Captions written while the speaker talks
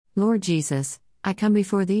Lord Jesus, I come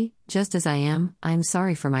before Thee, just as I am. I am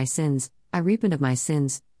sorry for my sins, I repent of my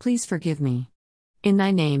sins, please forgive me. In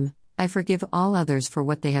Thy name, I forgive all others for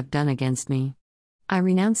what they have done against me. I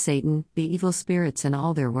renounce Satan, the evil spirits and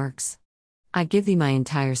all their works. I give Thee my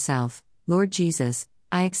entire self, Lord Jesus,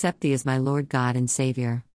 I accept Thee as my Lord God and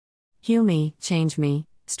Savior. Heal me, change me,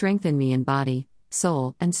 strengthen me in body,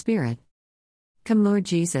 soul, and spirit. Come Lord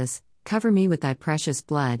Jesus, cover me with Thy precious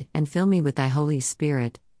blood and fill me with Thy Holy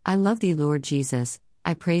Spirit. I love Thee Lord Jesus,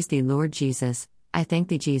 I praise Thee Lord Jesus, I thank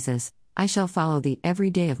Thee Jesus, I shall follow Thee every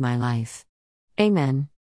day of my life. Amen.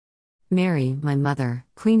 Mary, my Mother,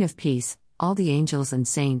 Queen of Peace, all the angels and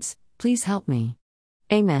saints, please help me.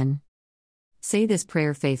 Amen. Say this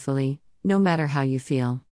prayer faithfully, no matter how you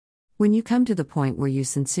feel. When you come to the point where you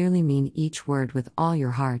sincerely mean each word with all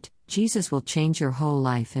your heart, Jesus will change your whole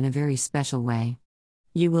life in a very special way.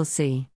 You will see.